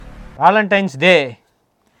Valentine's டே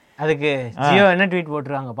அதுக்கு ஜியோ என்ன tweet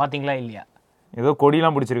போட்டுருக்காங்க பார்த்தீங்களா இல்லையா? ஏதோ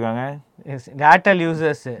கொடிலாம் பிடிச்சிருக்காங்க. ஏர்டெல்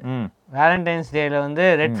யூசர்ஸ் வேலண்டைன்ஸ் டேல வந்து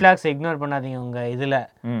ரெட் ஃபிளாக்ஸ் இக்னோர் பண்ணாதீங்க. உங்கள் இதில்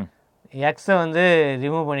எக்ஸை வந்து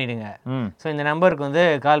ரிமூவ் பண்ணிவிடுங்க. ஸோ இந்த நம்பருக்கு வந்து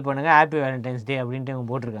கால் பண்ணுங்கள், ஹாப்பி வேலண்டைன்ஸ் டே அப்படின்ட்டு இவங்க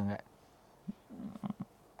போட்டிருக்காங்க.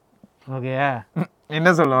 ஓகேயா? என்ன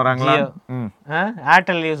சொல்ல வராங்களா?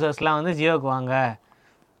 ஏர்டெல் யூசர்ஸ்லாம் வந்து ஜியோக்கு வாங்க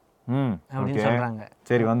அப்படின்னு சொல்கிறாங்க.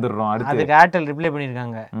 சரி வந்துடுறோம். அதுக்கு ஏர்டெல் ரிப்ளை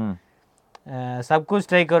பண்ணியிருக்காங்க, சப்குச்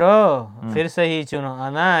ட்ரை கரோ ஃபிர் சஹி சுனோ.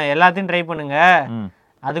 அதான் எல்லாத்தையும் ட்ரை பண்ணுங்க,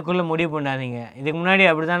 அதுக்குள்ளே முடிவு பண்ணாதீங்க. இதுக்கு முன்னாடி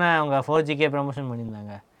அப்படி தானே அவங்க 4Gக்கே ப்ரமோஷன்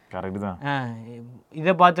பண்ணியிருந்தாங்க. கரெக்டு தான்.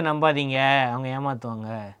 இதை பார்த்து நம்பாதீங்க, அவங்க ஏமாற்றுவாங்க.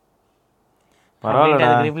 பரவாயில்ல,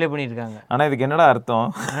 ரிப்ளை பண்ணியிருக்காங்க. ஆனால் இதுக்கு என்னடா அர்த்தம்?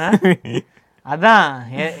 அதான்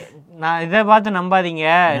நான் இதை பார்த்து நம்பாதீங்க,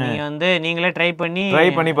 நீங்கள் வந்து நீங்களே ட்ரை பண்ணி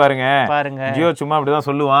பாருங்க. ஜியோ சும்மா அப்படிதான்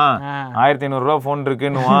சொல்லுவான், 1500 ரூபா ஃபோன்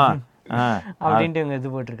இருக்குன்னுவான் அப்படின்ட்டு இவங்க இது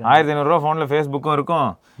போட்டிருக்காங்க. 1500 ரூபா ஃபோனில் ஃபேஸ்புக்கும் இருக்கும்,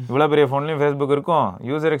 இவ்வளோ பெரிய ஃபோன்லேயும் ஃபேஸ்புக் இருக்கும்,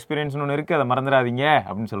 யூசர் எக்ஸ்பீரியன்ஸ்னு ஒன்று இருக்குது, அதை மறந்துடாதீங்க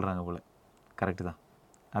அப்படின்னு சொல்கிறாங்க போல. கரெக்டு தான்,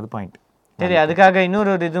 அது பாயிண்ட். சரி, அதுக்காக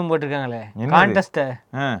இன்னொரு இதுவும் போட்டிருக்காங்களே கான்டெஸ்ட்டை.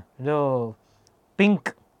 ஏதோ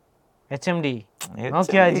பிங்க் HMD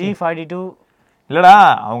நோக்கியா G42 இல்லடா,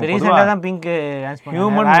 அவங்க ரீசெண்டாக தான் பிங்க்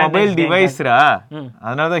ஹியூமன் மொபைல் டிவைஸ்ரா,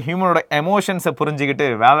 அதனால தான் ஹியூமனோட எமோஷன்ஸை புரிஞ்சுக்கிட்டு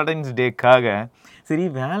வேலண்டைன்ஸ் டேக்காக. சரி,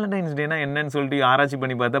 வேலண்டைன்ஸ் டேனா என்னன்னு சொல்லிட்டு ஆராய்ச்சி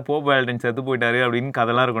பண்ணி பார்த்தா போப் வேலண்டைன் செத்து போயிட்டாரு அப்படின்னு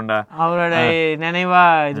கதெல்லாம் இருக்கும்டா. அவரோட நினைவா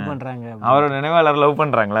இது பண்றாங்க, அவரோட நினைவா எல்லாரும் லவ்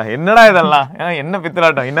பண்றாங்களா? என்னடா இதெல்லாம், என்ன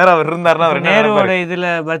பித்தலாட்டம். இன்னும் அவர் இருந்தாருன்னா அவர் நேருவோட இதுல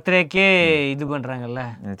பர்த்டேக்கே இது பண்றாங்கல்ல,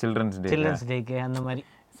 சில்ட்ரன்ஸ் டேக்கு அந்த மாதிரி.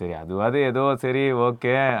 சரி, அதுவாது ஏதோ சரி,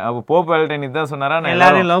 ஓகே. அப்போ போப் வேலண்டைன் இதுதான் சொன்னாரா,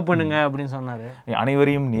 எல்லாரையும் லவ் பண்ணுங்க அப்படின்னு சொன்னாரு,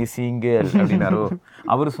 அனைவரையும் நேசிங்க அப்படின்னாரோ.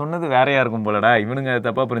 அவர் சொன்னது வேறையா இருக்கும் போலடா, இவனுங்க அதை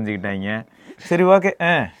தப்பா புரிஞ்சுக்கிட்டாங்க. சரி, ஓகே.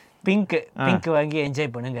 பிங்க் வாங்கி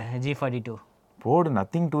என்ஜாய் பண்ணுங்க. G42 போடு.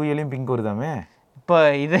 நத்திங் 2Aலையும் பிங்க் வருதாமே இப்போ.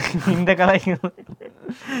 இது இந்த கலாய்க்கு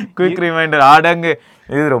குயிக் ரிமைண்டர் ஆடங்கு.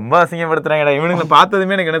 இது ரொம்ப அசிங்கப்படுத்துறாங்கடா இவனுங்களை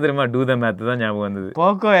பார்த்ததுமே. எனக்கு என்ன தெரியுமா, டூ த மேத் தான் ஞாபகம் வந்தது.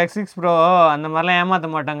 போக்கோ X6 Pro அந்த மாதிரிலாம் ஏமாற்ற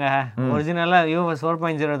மாட்டாங்க, ஒரிஜினலாக UFS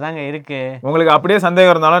 4.0 தாங்க இருக்கு. உங்களுக்கு அப்படியே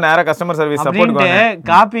சந்தேகம் இருந்தாலும் நேராக கஸ்டமர் சர்வீஸ் சப்போர்ட்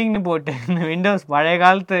காப்பிங்னு போட்டு இந்த விண்டோஸ் பழைய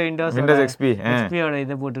காலத்து விண்டோஸ் XPயோட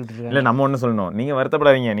இதை போட்டுக்கிட்டு இருக்காங்க. இல்லை, நம்ம ஒன்று சொல்லணும், நீங்கள்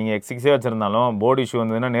வருத்தப்படாதீங்க. நீங்கள் X6 வச்சிருந்தாலும் போர்டு இஷ்யூ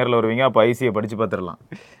வந்ததுன்னா நேரில் வருவீங்க, அப்போ ஐசியை படிச்சு பார்த்துடலாம்.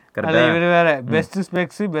 இவர் வேற best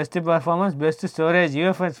specs, best performance, best storage,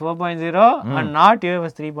 UFS 4.0 and not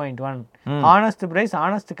UFS 3.1, honest price,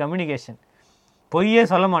 honest communication, பொய்யே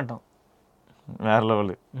சொல்ல மாட்டோம். வேற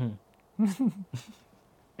லெவலு.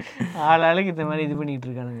 ஆளாளுக்கு இந்த மாதிரி இது பண்ணிட்டு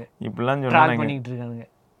இருக்கானுங்க, இப்படிலாம் பண்ணிட்டு இருக்கானுங்க.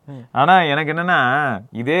 ஆனால் எனக்கு என்னென்னா,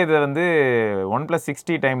 இதே இதை வந்து OnePlus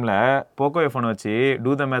 6T டைமில் போக்கோ ஃபோனை வச்சு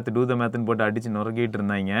டூ த மேத்துன்னு போட்டு அடித்து நொறுக்கிட்டு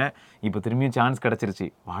இருந்தாங்க. இப்போ திரும்பியும் சான்ஸ் கிடச்சிருச்சு,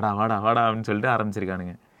 வாடா அப்படின்னு சொல்லிட்டு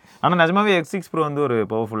ஆரம்பிச்சிருக்கானுங்க. ஆனால் நிஜமாவே X6 Pro வந்து ஒரு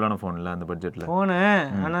பவர்ஃபுல்லான ஃபோன் இல்லை அந்த பட்ஜெட்டில் ஃபோனு.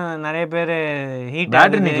 ஆனால் நிறைய பேர்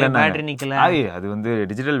பேட்டரி நிற்கல. அது வந்து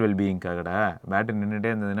டிஜிட்டல் வெல்பீயிங்காகடா. பேட்டரி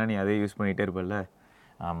நின்றுட்டே இருந்ததுன்னா நீ அதே யூஸ் பண்ணிகிட்டே இருப்பல்ல.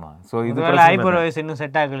 ஆமாம். ஸோ இது ஹைப்பர் வாய்ஸ் இன்னும்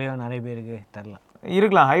செட் ஆகலையோ நிறைய பேருக்கு தரலாம்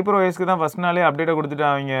இருக்கலாம். ஹைப்பர் வாய்ஸ்க்கு தான் ஃபர்ஸ்ட் நாளே அப்டேட்டை கொடுத்துட்டு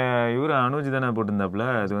அவங்க இவர் அனுஜ் தானே போட்டிருந்தாப்புல.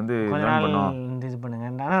 அது வந்து இது பண்ணுங்க.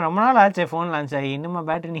 ஆனால் ரொம்ப நாள் ஆச்சு ஃபோன் லான்ச் ஆகி, இன்னுமா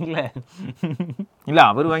பேட்டரி நிற்கல. இல்லை,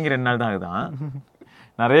 அவர் வாங்கி 2 நாள் தான் ஆகுதான்.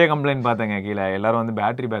 நிறைய கம்ப்ளைண்ட் பார்த்தேங்க கீழே. எல்லாரும் வந்து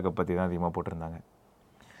பேட்டரி பேக்கப் பற்றி தான் அதிகமாக போட்டிருந்தாங்க.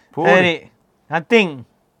 சரி, நத்திங்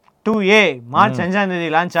 2A மார்ச் 5ஆம் தேதி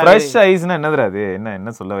லான்ச் ஆகுது. ஃப்ரெஷ் ஐஸ்னா என்னதுடா அது?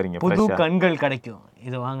 என்ன சொல்ல வரீங்க? புது கண்கள் கிடைக்கும்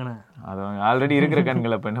இது வாங்கினா. அது ஆல்ரெடி இருக்கிற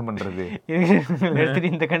கண்கள் அப்போ என்ன பண்ணுறது?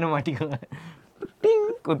 எடுத்துட்டு இந்த கண்ணு மாட்டிக்கோங்க,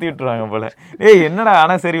 குத்தி விட்டுருவாங்க போல. என்னடா.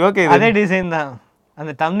 ஆனால் சரி, ஓகே. அதே டிசைன் தான்,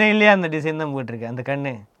 அந்த தம்ப்நெயில்லே அந்த டிசைன் தான் போட்டிருக்கு அந்த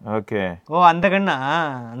கண்ணு. ஓகே. அந்த கண்ணா,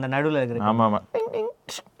 அந்த நடுவில் இருக்கிற. ஆமாம்,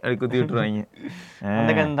 அப்படி குத்தி விட்டுருவாங்க,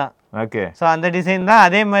 அந்த கண் தான். ஓகே. ஸோ அந்த டிசைன் தான்.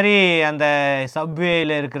 அதே மாதிரி அந்த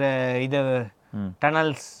சப்வேல இருக்கிற இதை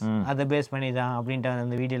டனல்ஸ் அதை பேஸ் பண்ணி தான் அப்படின்ட்டு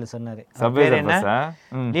அந்த வீடியோவில் சொன்னார். என்ன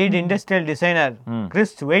லீட் இண்டஸ்ட்ரியல் டிசைனர்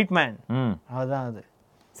கிறிஸ் வெயிட்மேன், அதுதான் அது.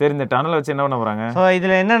 சரி, இந்த டனல் வச்சு என்ன பண்ண போறாங்க? ஸோ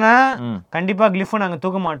இதில் என்னன்னா, கண்டிப்பாக கிளிஃபை நாங்கள்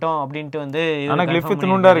தூக்க மாட்டோம் அப்படின்ட்டு வந்து. ஆனால் கிளிஃப்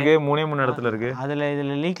துணுண்டா இருக்கு, 3 இடத்துல இருக்கு.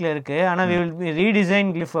 இதில் லீக்ல இருக்கு. ஆனால்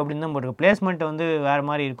ரீடிசைன் கிளிஃப் அப்படின்னு தான் போட்டிருக்கு. பிளேஸ்மெண்ட் வந்து வேற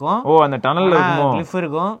மாதிரி இருக்கும். ஓ, அந்த டனல்ல இருக்குமோ? கிளிஃப்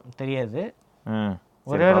இருக்கும், தெரியாது.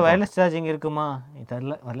 ஒரே ஒரு வயர்லெஸ் சார்ஜிங் இருக்குமா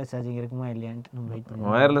தெரியல. வயர்லெஸ் சார்ஜிங் இருக்குமா இல்லையான்ட்டு நம்ம வெயிட்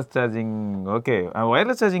பண்ணுவோம். Wireless charging, okay.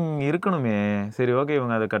 Wireless charging இருக்கணுமே. சரி, ஓகே.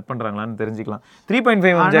 இவங்க அதை கட் பண்ணுறாங்களான்னு தெரிஞ்சுக்கலாம்.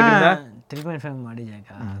 3.5 ஜாக் 3.5 மாடி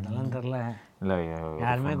ஜாக்கா அதெல்லாம் தெரில. இல்லை,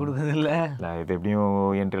 யாருமே கொடுக்குறது இல்லை. இது எப்படியும்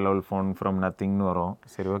என்ட்ரி லெவல் ஃபோன் ஃப்ரம் நத்திங்னு வரும்.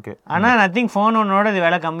 சரி, ஓகே. ஆனால் நத்திங் ஃபோன் ஒன்னோட இது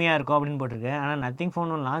விலை கம்மியாக இருக்கும் அப்படின்னு போட்டிருக்கு. ஆனால் நத்திங்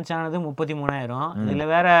ஃபோன் ஒன்று லான்ச் ஆனது 33,000.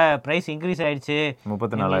 இதில் வேற ப்ரைஸ் இன்க்ரீஸ் ஆயிடுச்சு,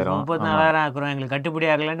 34,000 ஆக்குறோம். எங்களுக்கு கட்டுப்படி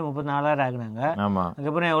ஆகலன்ட்டு 34,000 ஆகுனாங்க. ஆமாம்.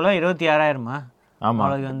 அதுக்கப்புறம் எவ்வளோ 26,000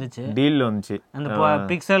 அவ்வளோக்கு வந்துச்சு, டீல் வந்துச்சு. அந்த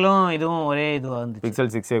பிக்சலும் இதுவும் ஒரே இதுவாக வந்துச்சு,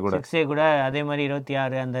 பிக்சல் 6 கூட அதே மாதிரி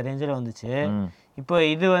 26 அந்த ரேஞ்சில் வந்துச்சு. இப்போ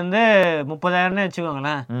இது வந்து 30,000ன்னு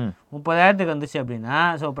வச்சுக்கோங்களேன், 30,000க்கு வந்துச்சு அப்படின்னா,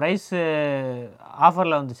 ஸோ ப்ரைஸ்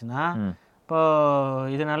ஆஃபரில் வந்துச்சுன்னா இப்போ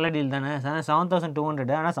இது நல்ல டீல் தானே.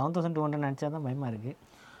 7,200, ஆனால் 7,200 நினச்சா தான் பயமாக இருக்குது.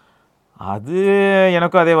 அது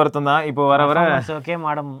எனக்கும் அதே வருத்தம் தான். இப்போ வர வர ஓகே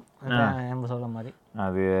மாடம் நம்ம சொல்ல மாதிரி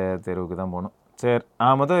அது தெருவுக்கு தான் போகணும். சரி,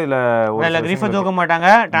 மொத்தம் இதில் கிரிஃபை தூக்க மாட்டாங்க,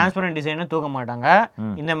 டிரான்ஸ்பரண்ட் டிசைனும் தூக்க மாட்டாங்க.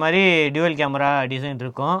 இந்த மாதிரி டியூவல் கேமரா டிசைன்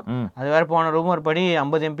இருக்கும். அது வேறு போன ரூமர் படி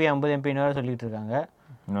 50 MP 50 MPன்னு வேறு சொல்லிட்டு இருக்காங்க.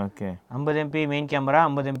 Okay, 50 MP main camera,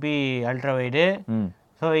 50 MP ultra wide.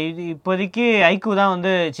 So இது இப்போதைக்கு ஐக்கூ தான்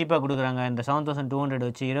வந்து சீப்பாக கொடுக்குறாங்க. இந்த 7,200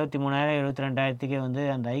 வச்சு 23,000 22,000க்கே வந்து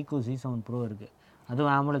அந்த ஐக்கூ C7 Pro இருக்குது.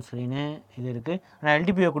 அதுவும் AMOLED ஸ்க்ரீனு இது இருக்குது. ஆனால்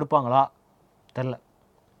LTPO கொடுப்பாங்களா தெரில.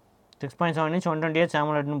 6.7 inch 120Hz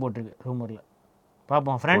AMOLEDனு போட்டிருக்கு ரூமரில்.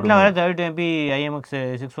 பார்ப்போம். ஃப்ரண்ட்டில் வேறு 32 MP IMX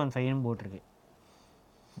 615ன்னு போட்டிருக்கு.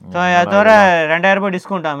 ஸோ அதை தவிர 2,000 ரூபாய்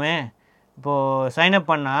டிஸ்கவுண்ட் ஆமே. இப்போது சைன்அப்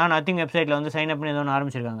பண்ணால் நத்திங் வெப்சைட்டில் வந்து சைன்அப் பண்ணி ஏதோ ஒன்று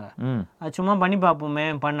ஆரம்பிச்சிருக்காங்க. அது சும்மா பண்ணி பார்ப்போமே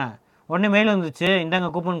பண்ணேன். உடனே மெயில் வந்துச்சு, இந்தாங்க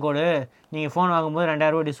கூப்பன் கோடு, நீங்கள் ஃபோன் வாங்கும்போது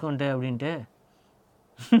 2,000 ரூபா டிஸ்கவுண்ட்டு அப்படின்ட்டு.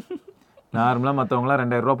 நார்மலாக மற்றவங்களாம்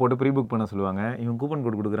 2,000 ரூபா போட்டு ப்ரீ புக் பண்ண சொல்லுவாங்க, இவன் கூப்பன்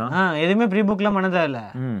கோட் கொடுக்குறான். எதுவுமே ப்ரீ புக்லாம் பண்ணதா இல்லை,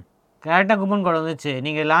 கரெக்டாக கூப்பன் கோடு வந்துச்சு.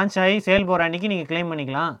 நீங்கள் லான்ச் ஆகி சேல் போகிற அன்றைக்கி நீங்கள் கிளைம்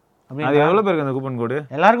பண்ணிக்கலாம். அது எவ்வளோ பேருக்கு அந்த கூப்பன் கோடு?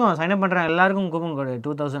 எல்லாருக்கும் சைன்அப் பண்ணுறாங்க, எல்லாருக்கும் கூப்பன் கோடு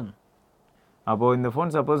 2,000. அப்போது இந்த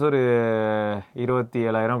ஃபோன் சப்போஸ் ஒரு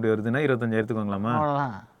 27,000 அப்படி வருதுன்னா 25,000 எடுத்துக்கோங்களாமா?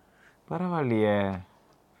 அவ்வளோதான். பரவாயில்லையே.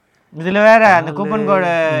 இதில் வேறு அந்த கூப்பன்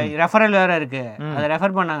கோடு ரெஃபரல் வேறு இருக்குது. அதை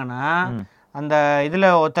ரெஃபர் பண்ணாங்கன்னா அந்த இதில்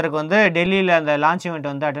ஒருத்தருக்கு வந்து டெல்லியில் அந்த லான்ச் ஈவெண்ட்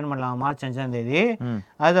வந்து அட்டன் பண்ணலாம் March 5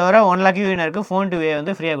 அது வர 1 lakh வினருக்கு ஃபோன் டு வே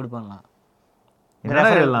வந்து ஃப்ரீயாக கொடுப்பாங்களாம்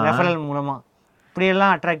ரெஃபரல் மூலமாக.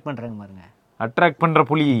 இப்படியெல்லாம் அட்ராக்ட் பண்ணுறாங்க பாருங்க, அட்ராக்ட் பண்ணுற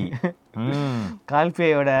புலி.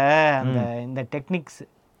 கால்பேயோட அந்த இந்த டெக்னிக்ஸ்,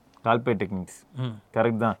 கால்பே டெக்னிக்ஸ்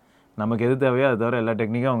கரெக்ட் தான். நமக்கு எது தேவையோ அது தவிர எல்லா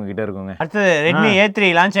டெக்னிக்கும் அவங்க கிட்ட இருக்குங்க. அடுத்தது Redmi A3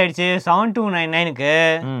 லான்ச் ஆயிடுச்சு. 7299க்கு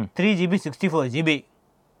 3GB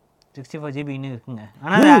 64GB இன்னும் இருக்குங்க.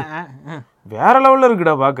 ஆனால் வேற லெவலில்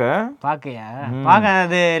இருக்குடா பார்க்க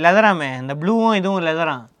அது லெதராமே. இந்த ப்ளூவும் இதுவும்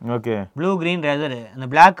லெதராம். ஓகே, ப்ளூ க்ரீன் லெதரு, அந்த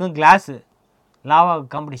பிளாக்கும் கிளாஸு லாவா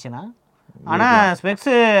காம்படிஷனா. ஆனால்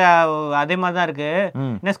ஸ்பெக்ஸு அதே மாதிரி தான் இருக்குது.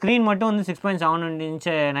 இன்னும் ஸ்க்ரீன் மட்டும் வந்து 6.7 inch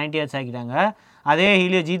 90Hz ஆக்கிட்டாங்க. அதே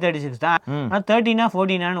ஹீலியோ G36 தான். ஆனால் 13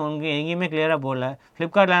 14 எங்கேயுமே கிளியராக போடல.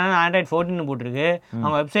 ஃப்ளிப்கார்ட்டில் Android 14 போட்டிருக்கு.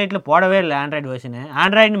 அவங்க வெப்சைட்டில் போடவே இல்லை ஆண்ட்ராய்டு வெர்ஷனு.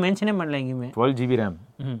 ஆண்ட்ராய்டுன்னு மென்ஷனே பண்ணல எங்கேயுமே. 12GB RAM,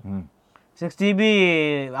 6GB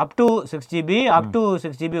up to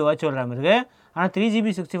 6GB virtual RAM இருக்குது. ஆனால் 3GB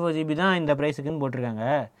 64GB தான் இந்த ப்ரைஸுக்குன்னு போட்டிருக்காங்க.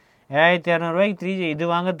 7,200 ரூபாய்க்கு 3G இது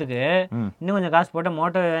வாங்கிறதுக்கு இன்னும் கொஞ்சம் காசு போட்டால்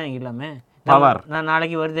மோட்டோவே வாங்கிக்கலாமே. நான்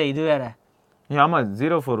நாளைக்கு வருது இது வேற. ஆமாம்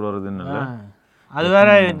 04 வருதுன்னு. அது வேற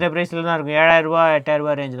இந்த ப்ரைஸில் தான் இருக்கும், 7,000 ரூபா 8,000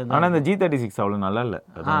 ரூபா ரேஞ்சில் தான். ஆனால் இந்த G36 அவ்வளோ நல்லா இல்லை.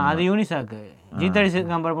 அது யூனிசாக்கு. G36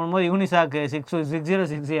 கம்பேர் பண்ணும்போது யூனிசாக்கு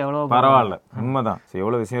 6060 எவ்வளோ பரவாயில்ல, உண்மைதான்.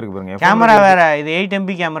 எவ்வளோ விஷயம் இருக்கு பாருங்க. கேமரா வேற, இது 8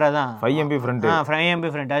 MP கேமரா தான், 5 MP ஃப்ரண்ட், 5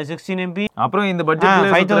 MP ஃப்ரண்ட், அது 16 MP. அப்புறம் இந்த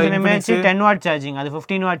பட்ஜெட்ல 5000 mAh 10 வாட் சார்ஜிங், அது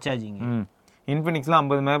 15 வாட் சார்ஜிங். இன்ஃபினிக்ஸ்ல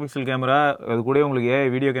 50 மெகாபிக்சல் கேமரா, அது கூட உங்களுக்கு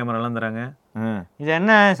வீடியோ கேமராலாம் தராங்க. இது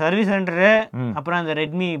என்ன சர்வீஸ் சென்டரு, அப்புறம் அந்த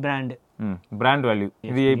ரெட்மி பிராண்ட் வேல்யூ.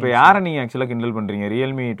 இது இப்போ யாரை நீங்க ஆக்சுவலா கிண்டல் பண்றீங்க?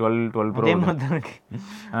 ரியல்மி 12 ப்ரோ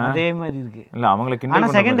அதே மாதிரி இருக்கு. இல்ல அவங்கள கிண்டல்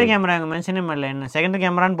பண்ண செகண்டரி கேமரா அங்க மென்ஷனே பண்ணல, என்ன செகண்டரி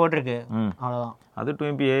கேமரான்னு போட்டிருக்கு, அவ்வளவுதான். அது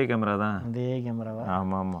 2MP ஏஐ கேமரா தான். அதே கேமராவா?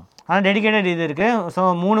 ஆமா ஆமா. ஆனா டெடிகேட்டட் இது இருக்கு. ஸோ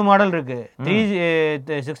 3 மாடல் இருக்கு.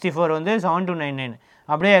 364 வந்து 7299,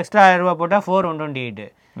 அப்படியே எக்ஸ்ட்ரா 1000 ரூபாய் போட்டால் 4128,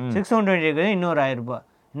 628 இருக்குது, இன்னொரு 1000 ரூபாய்.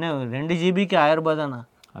 இன்னும் 2 ஜிபிக்கு 1000 ரூபாய் தானா?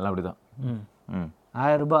 அல்ல அப்படிதான்.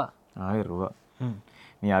 1000 ரூபாய். 1000 ரூபாய்.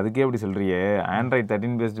 நீ அதுக்கே எப்படி சொல்றியே? Android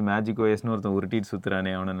 13 பேஸ்டு மேஜிக் OSன்னு ஒருத்தன் உருட்டிட்டு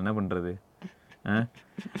சுத்துறானே, அவனை என்ன பண்றது?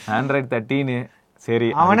 Android 13 சரி,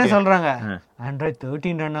 அவனே சொல்றாங்க Android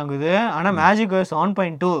 13 ரன் ஆகுது, ஆனா மேஜிக் OS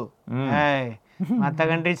 7.2. மற்ற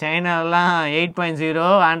கண்ட்ரி சைனாலாம் 8.0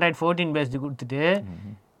 Android 14 பேஸ்டு கொடுத்துட்டு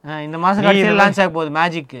இந்த மாசம் கடைசியில் லான்ச் ஆக போகுது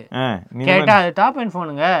மேஜிக். கேட்டா அது டாப் அண்ட்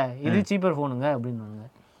ஃபோனுங்க, இது சீப்பர் ஃபோனுங்க அப்படின்னு.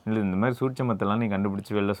 இல்லை, இந்த மாதிரி சூட்சமத்தெல்லாம் நீ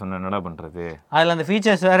கண்டுபிடிச்சி வெளில சொன்ன என்னடா பண்ணுறது? அதில் அந்த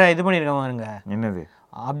ஃபீச்சர்ஸ் வேறு இது பண்ணியிருக்காங்க. என்னது?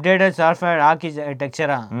 Updated software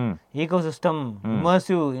ஆர்கிடெக்சரா, ego system,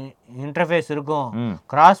 immersive interface இருக்கும்,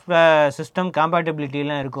 கிராஸ் சிஸ்டம்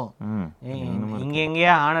காம்பேட்டபிலிட்டிலாம் இருக்கும். இங்கே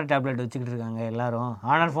எங்கேயா ஹானர் டேப்லெட் வச்சுக்கிட்டு இருக்காங்க எல்லாரும்.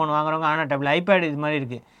 ஹானர் ஃபோன் வாங்குறவங்க ஹானர் டேப்லெட், ஐபேட் இது மாதிரி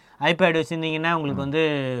இருக்குது. ஐபேட் வச்சுருந்தீங்கன்னா உங்களுக்கு வந்து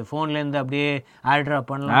ஃபோன்லேருந்து அப்படியே ஏர் ட்ராப்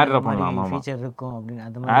பண்ணலாம், ஃபீச்சர் இருக்கும் அப்படின்னு.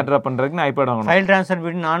 அது மாதிரி ஏர் ட்ராப் பண்ணுறதுக்கு ஐபேட் வாங்கணும். ஃபைல் ட்ரான்ஸ்ஃபர்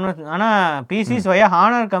பிட்வீன் ஆனால் பிசிஸ் வயா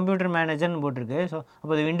ஹானர் கம்ப்யூட்டர் மேனேஜர்னு போட்டிருக்கு. ஸோ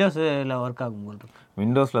அப்போ அது விண்டோஸில் ஒர்க் ஆகும் போது.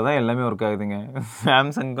 விண்டோஸில் தான் எல்லாமே ஒர்க் ஆகுதுங்க.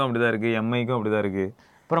 சாம்சங்க்கும் அப்படி தான் இருக்குது, எம்ஐக்கும் அப்படி தான் இருக்குது.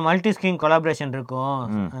 அப்புறம் மல்டி ஸ்க்ரீன் கொலாபரேஷன் இருக்கும்.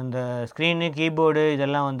 அந்த ஸ்க்ரீனு கீபோர்டு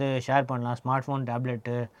இதெல்லாம் வந்து ஷேர் பண்ணலாம். ஸ்மார்ட் ஃபோன்,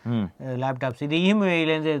 டேப்லெட்டு, லேப்டாப்ஸ், இது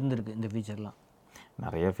இஎம்ஐலேருந்து இருந்திருக்கு இந்த ஃபீச்சர்லாம்.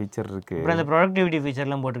 நிறைய ஃபீச்சர் இருக்குது. அப்புறம் அந்த ப்ரொடக்டிவிட்டி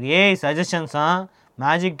ஃபீச்சர்லாம் போட்டிருக்கு. ஏஐ சஜஷன்ஸாக,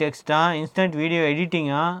 மேஜிக் டெக்ஸ்டா, இன்ஸ்டன்ட் வீடியோ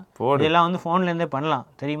எடிட்டிங்கா, இதெல்லாம் வந்து ஃபோன்லேருந்தே பண்ணலாம்.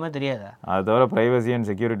 தெரியுமா தெரியாதா? அது தவிர ப்ரைவசி அண்ட்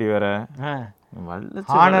செக்யூரிட்டி வேறு.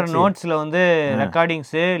 ஹானர் நோட்ஸில் வந்து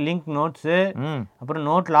ரெக்கார்டிங்ஸு, லிங்க் நோட்ஸு, அப்புறம்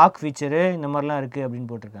நோட் லாக் ஃபீச்சரு, இந்த மாதிரிலாம் இருக்குது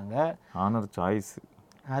அப்படின்னு போட்டிருக்காங்க. ஹானர் சாய்ஸ்,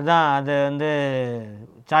 அதான் அது வந்து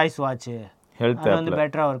சாய்ஸ் வாட்ச்சு ஹெல்த் அது வந்து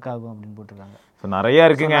பெட்டராக ஒர்க் ஆகும் அப்படின்னு போட்டிருக்காங்க. ஸோ நிறையா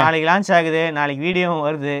இருக்குங்க. நாளைக்கு லான்ச் ஆகுது, நாளைக்கு வீடியோவும்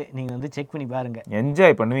வருது, நீங்கள் வந்து செக் பண்ணி பாருங்கள்,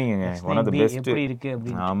 என்ஜாய் பண்ணுவீங்க. One of the best. எப்படி இருக்குது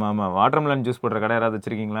அப்படின்னு. ஆமாம், வாட்டர்மெலன் ஜூஸ் போடுற கடை யாராவது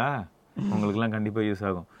வச்சுருக்கீங்களா? உங்களுக்குலாம் கண்டிப்பாக யூஸ்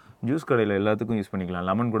ஆகும். ஜூஸ் கடையில் எல்லாத்துக்கும் யூஸ் பண்ணிக்கலாம்.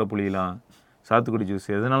 லெமன் கூட புளியலாம், சாத்துக்குடி ஜூஸ்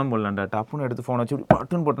எதுனாலும் போடலாம்டா. டப்புன்னு எடுத்து ஃபோனை வச்சு இப்படி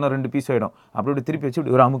பட்டுன்னு போட்டோன்னா 2 பீஸ் ஆகிடும். அப்படி திருப்பி வச்சு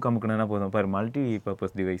இப்படி ஒரு அமுக்குனா போதும். பாரு, மல்டி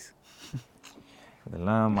பர்பஸ் டிவைஸ்.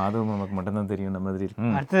 இதெல்லாம் மாதவ நமக்கு மட்டும்தான் தெரியும். இந்த மாதிரி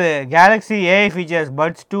அடுத்தது Galaxy AI features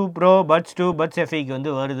puts 2 bro, puts 2, puts எஃப்ஐக்கு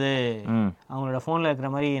வந்து வருது. அவங்களோட ஃபோனில்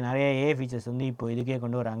இருக்கிற மாதிரி நிறைய ஏஐ ஃபீச்சர்ஸ் வந்து இப்போ இதுக்கே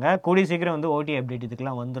கொண்டு வராங்க. கூடிய சீக்கிரம் வந்து ஓடி அப்டேட்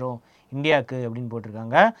இதுக்கெல்லாம் வந்துடும் இந்தியாவுக்கு அப்படின்னு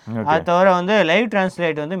போட்டிருக்காங்க. அது தவிர வந்து லைவ்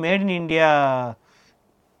டிரான்ஸ்லேட் வந்து மேட் இன் இந்தியா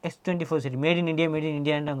S24 சரி, மேட் இன்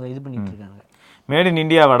இந்தியான்னு அவங்க இது பண்ணிட்டு இருக்காங்க. Made in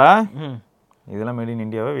இந்தியாவாடா? இதெல்லாம் made in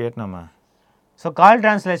இந்தியாவா வியட்நாமா? So call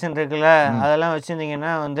translation இருக்குல்ல, அதெல்லாம்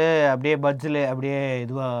வச்சுருந்தீங்கன்னா வந்து அப்படியே பட்ஸில் அப்படியே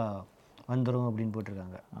இதுவாக வந்துடும் அப்படின்னு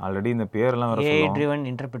போட்டிருக்காங்க. ஆல்ரெடி இந்த பேரெல்லாம் ஏஐ ட்ரிவன்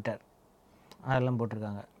இன்டர்பிரிட்டர் அதெல்லாம்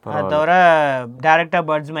போட்டிருக்காங்க. அது தவிர டேரெக்டாக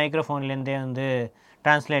பட்ஸ் மைக்ரோஃபோன்லேருந்தே வந்து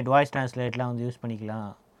வாய்ஸ் ட்ரான்ஸ்லேட்லாம் வந்து யூஸ் பண்ணிக்கலாம்.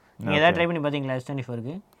 நீங்கள் எதாவது ட்ரை பண்ணி பார்த்தீங்களா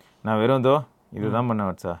S24க்கு? நான் வெறும் இதுதான் பண்ண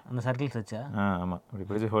வச்சா, அந்த சர்க்கிள்ஸ் வச்சா. ஆமாம், இப்படி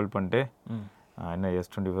பிடிச்சி ஹோல்ட் பண்ணிட்டு என்ன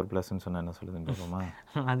S24 ப்ளஸ்ன்னு சொன்னால் என்ன சொல்லுதுன்னு பார்ப்போமா?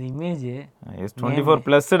 அது இமேஜ் S24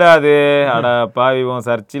 ப்ளஸ்டா அது. அட பாவி, உன்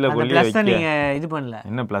சர்ச்சில் சொல்லி நீங்கள் இது பண்ணல.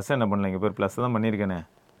 என்ன ப்ளஸ் என்ன பண்ணல? இங்கே பேர் ப்ளஸ் தான் பண்ணியிருக்கேனே.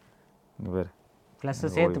 இங்கே பேர் ப்ளஸ்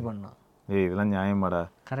சேர்த்து பண்ணோம். இதெல்லாம் நியாயமாடா?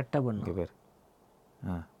 கரெக்டாக பண்ணு. இங்கே பேர்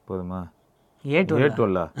போதுமா?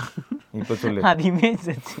 A12 இப்போ சொல்லு. அது இமேஜ்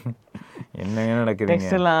என்னங்க நடக்குது?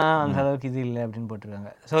 டெக்ஸ்ட் எல்லாம் அந்த அளவுக்கு இது இல்லை அப்படின்னு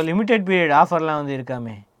போட்டிருக்காங்க. ஸோ லிமிடெட் பீரியட் ஆஃபர்லாம் வந்து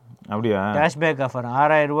இருக்காமே. அப்படியா? கேஷ்பேக் ஆஃபர்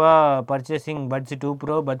 6000 ரூபா purchasing puts 2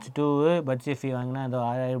 bro, puts 2, puts FE வாங்கினா அது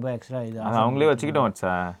 6000 ரூபாய் எக்ஸ்ட்ரா. இது அவங்களே வச்சுக்கிட்டோம்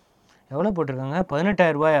வச்சா. எவ்வளோ போட்டிருக்காங்க?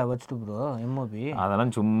 18000 ரூபாயா பட்ஸ் 2 ப்ரோ எம்ஓபி?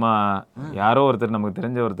 அதெல்லாம் சும்மா யாரோ ஒருத்தர், நமக்கு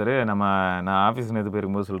தெரிஞ்ச ஒருத்தர், நான் ஆஃபீஸ் நேற்று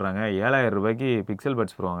போயிருக்கும்போது சொல்கிறாங்க 7000 ரூபாய்க்கு பிக்சல்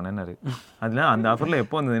பட்ஸ் ப்ரோ வாங்கினேன்னாரு. அதெல்லாம் அந்த ஆஃபரில்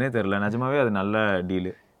எப்போ வந்ததுன்னே தெரியல. நிஜமாவே அது நல்ல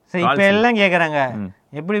டீலு. சரி, இப்போ எல்லாம் கேட்குறாங்க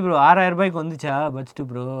எப்படி ப்ரோ 6000 ரூபாய்க்கு வந்துச்சா பட்ஸ் 2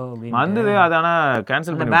 ப்ரோ அப்படின்னு வந்தது. அது ஆனால்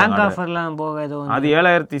கேன்சல் பண்ணி பேங்க் ஆஃபர்லாம் போக ஏதோ அது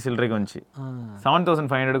 7000 சில்லறைக்கு வந்துச்சு.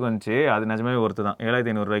 7500க்கு வந்துச்சு. அது நிஜமாவே ஒருத்து தான்.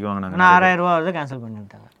 7500 ரூபாய்க்கு வாங்கினாங்க. 6000 ரூபா வந்து கேன்சல் பண்ணி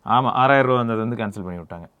விட்டாங்க. ஆமாம், 6000 ரூபா வந்தது வந்து கேன்சல் பண்ணி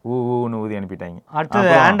விட்டாங்க. ஊன்னு ஊதி அனுப்பிட்டாங்க.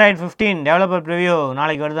 அடுத்தது Android 15 டெவலப்பர் ப்ரிவியூ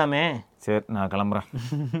நாளைக்கு வருதாமே. சரி, நான் கிளம்புறேன்.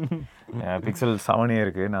 பிக்சல் 7A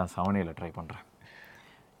இருக்குது. நான் 7Aல ட்ரை பண்ணுறேன்.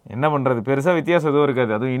 என்ன பண்ணுறது, பெருசாக வித்தியாசம் எதுவும்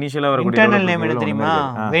இருக்காது. அதுவும் இனிஷியலாக வரக்கூடிய இன்டர்னல் நேம் என்ன தெரியுமா?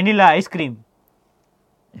 Vanilla ice cream.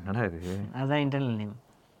 என்னடா இது? அதான் இன்டர்னல் நேம்.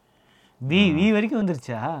 வி வரைக்கும்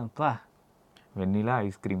வந்துருச்சா? அப்பா, வெனிலா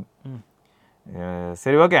ஐஸ்கிரீம்.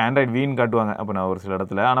 சரி, ஓகே. ஆண்ட்ராய்டு வீன்னு காட்டுவாங்க அப்போ நான் ஒரு சில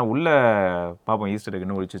இடத்துல. ஆனால் உள்ள பார்ப்போம் ஈஸ்டர்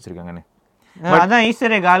எக்னு ஒழிச்சு வச்சிருக்காங்கன்னு. அதான்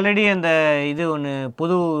ஈஸ்டர் எக் ஆல்ரெடி அந்த இது ஒன்று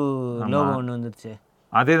புது லோகோ ஒன்று வந்துருச்சு.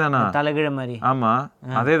 அதே தானா? தலைகீழ மாதிரி. ஆமாம்,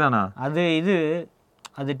 அதே தானா?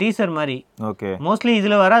 அது டீசர் மாதிரி. ஓகே, மோஸ்ட்லி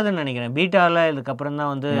இதுல வராதுன்னு நினைக்கிறேன். பீட்டால இதுக்கப்புறம் தான்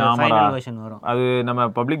வந்து ஃபைனல் வெர்ஷன் வரும். அது நம்ம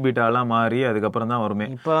பப்ளிக் பீட்டாலாம் மாறி அதுக்கப்புறம் தான் வருமே.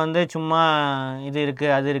 இப்போ வந்து சும்மா இது இருக்கு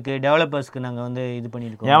அது இருக்கு, டெவலப்பர்ஸ்க்கு நாங்கள் வந்து இது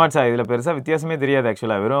பண்ணியிருக்கோம். ஏமாச்சா இதில் பெருசாக வித்தியாசமே தெரியாது.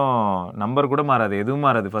 ஆக்சுவலாக வெறும் நம்பர் கூட மாறாது, எதுவும்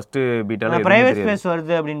மாறாது. ஃபர்ஸ்ட் பீட்டால பிரைவேட் ஸ்பேஸ்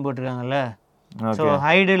வருது அப்படின்னு போட்டிருக்காங்கல்ல. ஸோ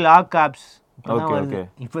ஹைடு லாக் ஆப்ஸ்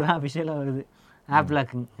இப்போதான் அஃபிஷியலாக வருது. ஆப்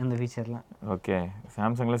லாக்கிங் அந்த ஃபீச்சர்லாம். ஓகே,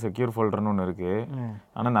 சாம்சங்கில் செக்யூர் ஃபோல்டர்னு ஒன்று இருக்குது.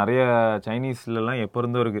 ஆனால் நிறைய சைனீஸ்லலாம் எப்போ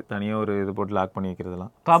இருந்தோ இருக்குது, தனியாக ஒரு இது போட்டு லாக் பண்ணி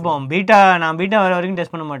வைக்கிறதுலாம். பார்ப்போம். நான் பீட்டா வர வரைக்கும்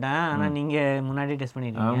டெஸ்ட் பண்ண மாட்டேன். ஆனால் நீங்கள் முன்னாடி டெஸ்ட்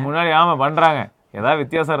பண்ணிருக்கீங்க. முன்னாடி ஆமாம் பண்ணுறாங்க. ஏதாவது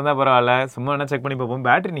வித்தியாசம் இருந்தால் பரவாயில்ல, சும்மா என்ன செக் பண்ணி பார்ப்போம்.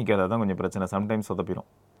 பேட்டரி நிற்காது, அதான் கொஞ்சம் பிரச்சனை. சம்டைம்ஸ் சொதப்பிடும்.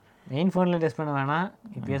 மெயின் ஃபோனில் டெஸ்ட் பண்ண வேணாம்,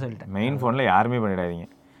 இப்பயே சொல்லிட்டேன். மெயின் ஃபோனில் யாருமே பண்ணிடாதீங்க.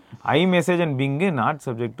 I message and ping not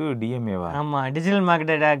subject to டிஎம்ஏவா? ஆமாம், டிஜிட்டல்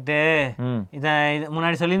மார்க்கெட் ஆக்ட் இதை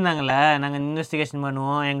முன்னாடி சொல்லியிருந்தாங்கல்ல, நாங்கள் இன்வெஸ்டிகேஷன்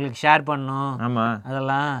பண்ணுவோம், எங்களுக்கு ஷேர் பண்ணோம். ஆமாம்,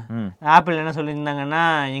 அதெல்லாம் ஆப்பிள் என்ன சொல்லியிருந்தாங்கன்னா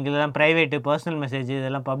எங்களெல்லாம் ப்ரைவேட்டு பர்சனல் மெசேஜ்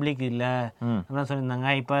இதெல்லாம் பப்ளிக் இல்லை அப்படிலாம்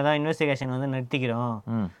சொல்லியிருந்தாங்க. இப்போ தான் இன்வெஸ்டிகேஷன் வந்து நிறுத்திக்கிறோம்,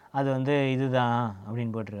 அது வந்து இதுதான்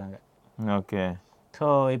அப்படின்னு போட்டிருக்காங்க. ஓகே, ஸோ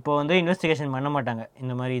இப்போ வந்து இன்வெஸ்டிகேஷன் பண்ண மாட்டாங்க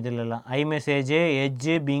இந்த மாதிரி இதுலலாம். ஐ மெசேஜ்,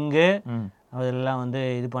 எட்ஜு, பிங்கு அதெல்லாம் வந்து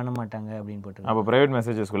இது பண்ண மாட்டாங்க அப்படின்னு போட்டு. அப்போ ப்ரைவேட்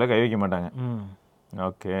மெசேஜஸ்குள்ளே கை வைக்க மாட்டாங்க.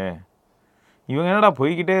 ஓகே, இவங்க என்னடா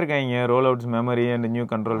போய்கிட்டே இருக்காங்க. Rollouts, memory and new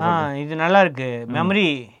control. இது நல்லா இருக்கு. மெமரி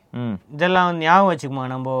இதெல்லாம் வந்து ஞாபகம் வச்சுக்குமா,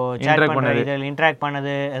 நம்ம சேட் பண்ணுற இதில் இன்ட்ராக்ட்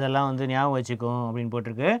பண்ணது இதெல்லாம் வந்து ஞாபகம் வச்சுக்கும் அப்படின்னு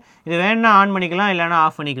போட்டிருக்கு. இது வேணும்னா ஆன் பண்ணிக்கலாம், இல்லைன்னா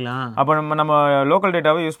ஆஃப் பண்ணிக்கலாம். அப்போ நம்ம லோக்கல்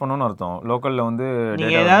டேட்டாவை யூஸ் பண்ணணும்னு அர்த்தம். லோக்கலில் வந்து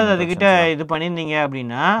நீங்கள் ஏதாவது அதுக்கிட்ட இது பண்ணியிருந்தீங்க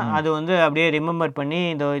அப்படின்னா அது வந்து அப்படியே ரிமெம்பர் பண்ணி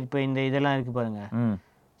இப்போ இந்த இதெல்லாம் இருக்குது பாருங்கள்.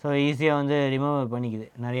 ஸோ ஈஸியாக வந்து ரிமெம்பர் பண்ணிக்குது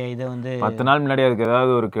நிறைய இதை வந்து. 10 நாள் முன்னாடி அதுக்கு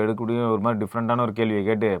ஏதாவது ஒரு கெடுக்கூடிய ஒரு மாதிரி டிஃப்ரெண்ட்டான ஒரு கேள்வியை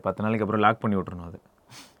கேட்டு 10 நாளைக்கு அப்புறம் லாக் பண்ணி விட்றணும் அது.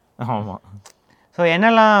 ஆமாம். ஸோ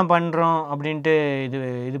என்னெல்லாம் பண்ணுறோம் அப்படின்ட்டு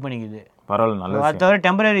இது பண்ணிக்குது. பரவாயில்ல, நல்லது. அது தவிர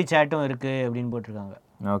டெம்பரரி சேட்டும் இருக்குது அப்படின்னு போட்டிருக்காங்க.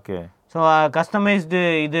 ஓகே. ஸோ கஸ்டமைஸ்டு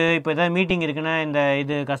இது இப்போ எதாவது மீட்டிங் இருக்குன்னா இந்த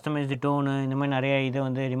இது கஸ்டமைஸ்டு டோனு இந்த மாதிரி நிறைய இதை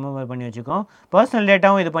வந்து ரிமூவ் பண்ணி வச்சுக்கோம். பர்சனல்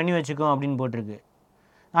டேட்டாவும் இது பண்ணி வச்சுக்கோம் அப்படின்னு போட்டிருக்கு.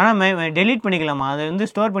 ஆனால் டெலீட் பண்ணிக்கலாமா, அதை வந்து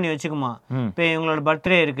ஸ்டோர் பண்ணி வச்சுக்குமா. இப்போ இவங்களோட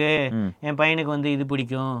பர்த்டே இருக்குது, என் பையனுக்கு வந்து இது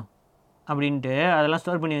பிடிக்கும் அப்படின்ட்டு அதெல்லாம்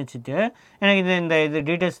ஸ்டோர் பண்ணி வச்சுட்டு எனக்கு இது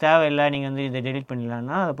டீட்டெயில்ஸ் தேவையில்லை, நீங்கள் வந்து இதை டெலீட்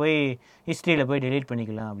பண்ணிக்கலாம்னா அதை போய் ஹிஸ்ட்ரியில் போய் டெலீட்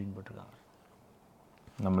பண்ணிக்கலாம் அப்படின்னு போட்டிருக்காங்க.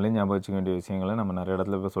 நம்மளே ஞாபகம் வச்சுக்க வேண்டிய விஷயங்களை நம்ம நிறைய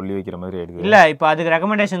இடத்துல இப்போ சொல்லி வைக்கிற மாதிரி ஆயிடுது. இல்லை, இப்போ அதுக்கு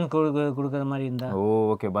ரெக்கமெண்டேஷன் கொடுக்குற மாதிரி இருந்தால்.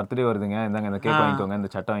 ஓகே, பர்த்டே வருதுங்க, இந்தாங்க இந்த கேக் வாங்கிக்கோங்க,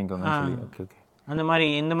 இந்த சட்டை வாங்கிக்கோங்க சொல்லி. ஓகே ஓகே, அந்த மாதிரி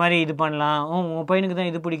இந்த மாதிரி இது பண்ணலாம். உங்கள் பையனுக்கு தான்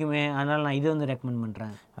இது பிடிக்குமே, அதனால் நான் இது வந்து ரெக்கமெண்ட்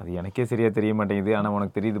பண்ணுறேன். அது எனக்கே சரியாக தெரிய மாட்டேங்குது, ஆனால்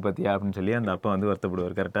உனக்கு தெரியுது பார்த்தியா அப்படின்னு சொல்லி அந்த அப்பா வந்து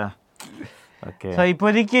வருத்தப்படுவார். கரெக்டாக. ஓகே. ஸோ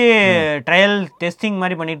இப்போதைக்கு ட்ரையல் டெஸ்டிங்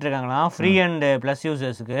மாதிரி பண்ணிட்டு இருக்காங்களாம் ஃப்ரீ அண்ட் ப்ளஸ்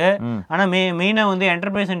யூசர்ஸுக்கு. ஆனால் மெயினாக வந்து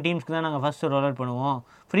என்டர்பிரைஸ் அண்ட் டீம்ஸ்க்கு தான் நாங்கள் ஃபஸ்ட்டு ரோல் அவுட் பண்ணுவோம்.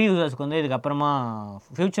 ஃப்ரீ யூசர்ஸ்க்கு வந்து இதுக்கப்புறமா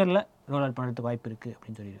ஃப்யூச்சரில் ரோல் அவுட் பண்ணுறதுக்கு வாய்ப்பு இருக்குது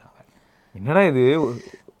அப்படின்னு சொல்லியிருக்காங்க. என்னடா இது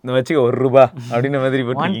வச்சுக்க ₹1 அப்படின்ற மாதிரி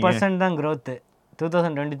 1% தான் க்ரோத்து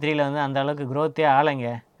 2023 வந்து அந்த அளவுக்கு க்ரோத்தே ஆலைங்க.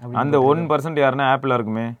 அந்த 1% யாருன்னா ஆப்பிளாக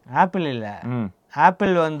இருக்குமே. ஆப்பிள் இல்லை,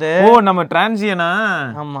 ஆப்பிள் வந்து நம்ம டிரான்சியனா.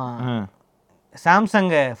 ஆமாம்.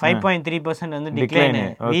 சாம்சங் 5.3% வந்து டிக்ளைனு,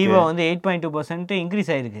 விவோ வந்து 8.2%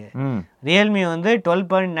 இன்க்ரீஸ் ஆயிருக்கு, ரியல்மி வந்து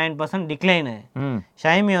 12.9% டிக்ளைனு,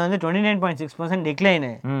 ஷைமி வந்து 29.6%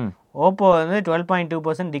 டிக்ளைனு, ஓப்போ வந்து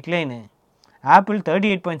 12.2% டிக்ளைனு, ஆப்பிள்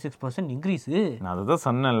 38.6% இன்க்ரீஸு. நான் அதுதான்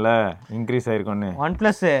சொன்னேன்ல increase ஆயிருக்கும்னு. One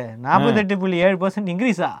plus 48.7%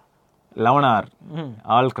 இன்க்ரீஸா. 11R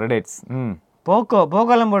all credits.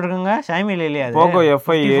 போக்கோலாம் போட்டிருக்காங்க, ஷைமியில் இல்லையா? Poco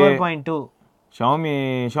FI 4.2.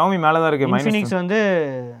 ஷாமி மேல தான் இருக்கு. இன்ஃபினிக்ஸ் வந்து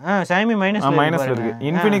ஷாமி மைனஸ்ல இருக்கு.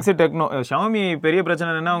 Infinix techno. ஷாமி பெரிய பிரச்சனை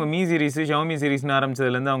என்னன்னா அவங்க மீ சீரிஸ் ஷாமி சீரிஸ்னு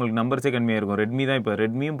ஆரம்பிச்சதுல இருந்து அவங்களுக்கு நம்பர்ஸே கம்மியா இருக்கும். ரெட்மி தான் இப்போ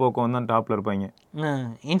ரெட்மியும் போக்கோவும் தான் டாப்ல இருப்பாங்க.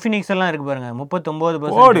 இன்ஃபினிக்ஸ் எல்லாம் இருக்கு பாருங்க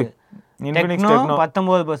 39%. Infinix techno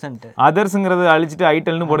 19%. அதர்ஸ்ங்கிறது அழிச்சிட்டு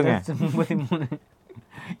ஐட்டல்னு போடுங்க. 33.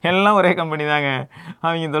 எல்லாம் ஒரே கம்பெனி தாங்க.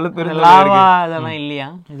 அவங்க தொழுத்து லாவா அதெல்லாம் இல்லையா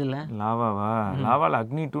இதுல? லாவாவா? லாவால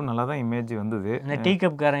அக்னி 2 நல்லா தான் இமேஜ் வந்தது. இந்த டீ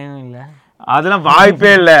கப் காரையும் இல்லை, அதெல்லாம்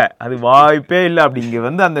வாய்ப்பே இல்லை. அது வாய்ப்பே இல்லை. அப்படி இங்கே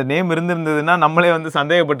வந்து அந்த நேம் இருந்திருந்ததுன்னா நம்மளே வந்து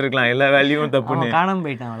சந்தேகப்பட்டிருக்கலாம் எல்லா வேல்யூவும் தப்புன்னு. காணாம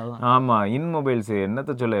போயிட்டான் அவ்வளோதான். ஆமாம். இன் மொபைல்ஸ்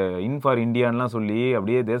என்னத்த சொல்ல, இன் ஃபார் இந்தியான்லாம் சொல்லி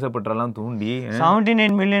அப்படியே தேசப்பற்றெல்லாம் தூண்டி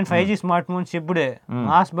 79 million 5G smart phone shift.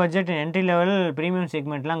 Mass budget entry level premium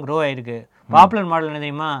செக்மெண்ட்லாம் grow ஆயிருக்கு. பாப்புலர் மாடல் என்ன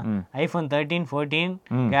தெரியுமா? IPhone 13, 14,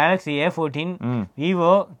 Galaxy A14,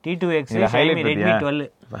 Vivo T2X, Redmi 12.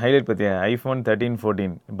 Highlight பற்றியா? ஐஃபோன் 13,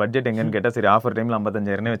 14 பட்ஜெட் எங்கன்னு கேட்டால் சரி ஆஃபர் டைமில்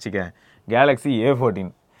 55,000 வச்சுக்க. கேலக்ஸி A14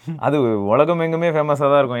 அது உலகம் எங்குமே ஃபேமஸாக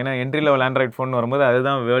தான் இருக்கும். ஏன்னா என்ட்ரி லெவல் ஆண்ட்ராய்ட் ஃபோன் வரும்போது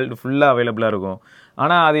அதுதான் வேர்ல்டு ஃபுல்லாக அவைலபிளாக இருக்கும்.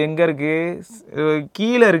 ஆனால் அது எங்கே இருக்குது?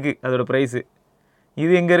 கீழே இருக்குது அதோட ப்ரைஸு.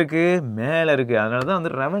 இது எங்கே இருக்குது? மேலே இருக்குது. அதனால தான்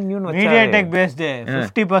வந்து ரெவன்யூன்னு மீடியாடெக் பேஸ்டு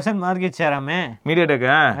 50% மார்க்கெட் ஷேராமே.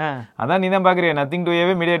 மீடியாடெக்கா? அதான் நீ தான் பார்க்குறிய nothing to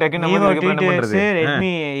ஏவே MediaTek.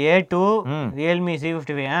 Redmi A2, Realme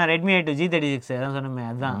C55, Redmi A2 G36 அதான் சொன்னமே.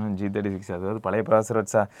 அதுதான் G36. அதாவது பழைய ப்ராசஸர்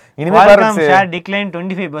வச்சா. இனிமேல் ஷேர் டிக்ளைன்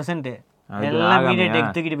 25%. எல்லாம்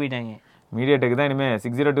மீடியாடெக் தூக்கிட்டு போயிட்டாங்க. மீடியாடெக் தான் இனிமேல்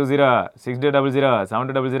 6020, 6000,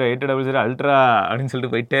 7000, 8000 அல்ட்ரா அப்படின்னு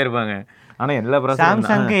சொல்லிட்டு போயிட்டே இருப்பாங்க. ஆனால் எல்லா ப்ராசஸர்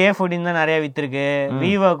சாம்சங்க்கு A14 தான் நிறைய விற்றுருக்கு.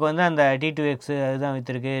 விவோக்கு வந்து அந்த T2X அதுதான்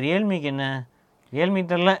விற்றுருக்கு. ரியல்மிக்கு என்ன? ரியல்மி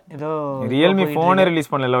தெரியல, ஏதோ ரியல்மி ஃபோனே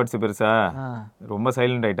ரிலீஸ் பண்ணல. வாட்ஸ் பெருசா ரொம்ப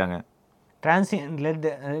சைலண்ட் ஆயிட்டாங்க. டிரான்சியன் லெட்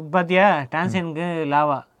பார்த்தியா? டிரான்சியனுக்கு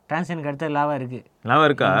லாவா, டிரான்சியனுக்கு அடுத்த லாவா இருக்குது. லாவா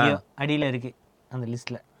இருக்கா? அடியில் இருக்குது அந்த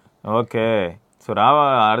லிஸ்ட்டில். ஓகே. ஸோ ராவா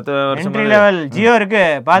அடுத்த வருஷம் என்ட்ரி லெவல் ஜியோ இருக்கு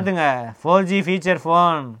பாத்துங்க. 4G ஃபீச்சர்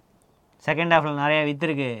ஃபோன் செகண்ட் ஹாஃப்ல நிறைய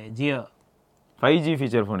வித்துருக்கு ஜியோ. 5G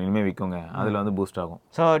ஃபீச்சர் ஃபோன் இனிமேல் விற்குங்க, அதில் வந்து பூஸ்ட் ஆகும்.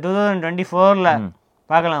 ஸோ 2024ல்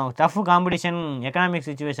பார்க்கலாம். டஃப் காம்படிஷன், எக்கனாமிக்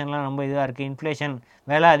சுச்சுவேஷன்லாம் ரொம்ப இதாக இருக்குது, இன்ஃப்ளேஷன்,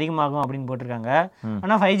 விலை அதிகமாகும் அப்படின்னு போட்டிருக்காங்க.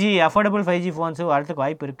 ஆனால் 5G அஃபோர்டபுள் 5G ஃபோன்ஸு வரத்துக்கு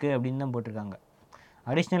வாய்ப்பு இருக்குது அப்படின்னு தான் போட்டிருக்காங்க.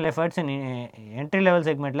 அடிஷ்னல் எஃபர்ட்ஸ் என்ட்ரி லெவல்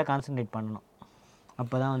செக்மெண்ட்டில் கான்சன்ட்ரேட் பண்ணணும்.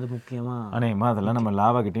 அப்போ தான் வந்து முக்கியமாக. ஆனால் அதெல்லாம் நம்ம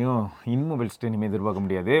லாவா கிட்டையும் இன்மொபைல்ஸ்ட்டு இனிமேல் எதிர்பார்க்க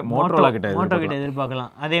முடியாது. மோட்டோரோலா கிட்ட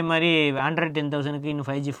எதிர்பார்க்கலாம். அதே மாதிரி ஆண்ட்ராய்ட் 10,000க்கு இன்னும்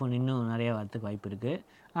 5G ஃபோன் இன்னும் நிறைய வரத்துக்கு வாய்ப்பு இருக்குது.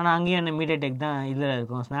 ஆனால் அங்கேயும் என்ன மீடியாடெக் தான் இதில்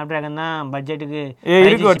இருக்கும். ஸ்னாப் ட்ராகன் தான் பட்ஜெட்டுக்கு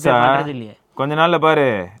இல்லையே. கொஞ்ச நாளில் பாரு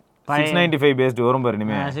 695 பேஸ்டு வரும் பாரு.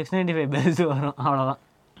 இனிமேல் 695 பேஸ்டு வரும், அவ்வளோதான்.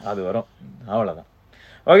 அது வரும், அவ்வளவுதான்.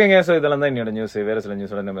 ஓகேங்க, ஸோ இதெல்லாம் தான் என்னோட நியூஸ். வேற சில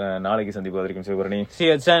நியூஸோட நம்ம நாளைக்கு சந்திப்பு வரைக்கும் சிவபரணி See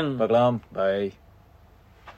you soon. பார்க்கலாம். பாய்.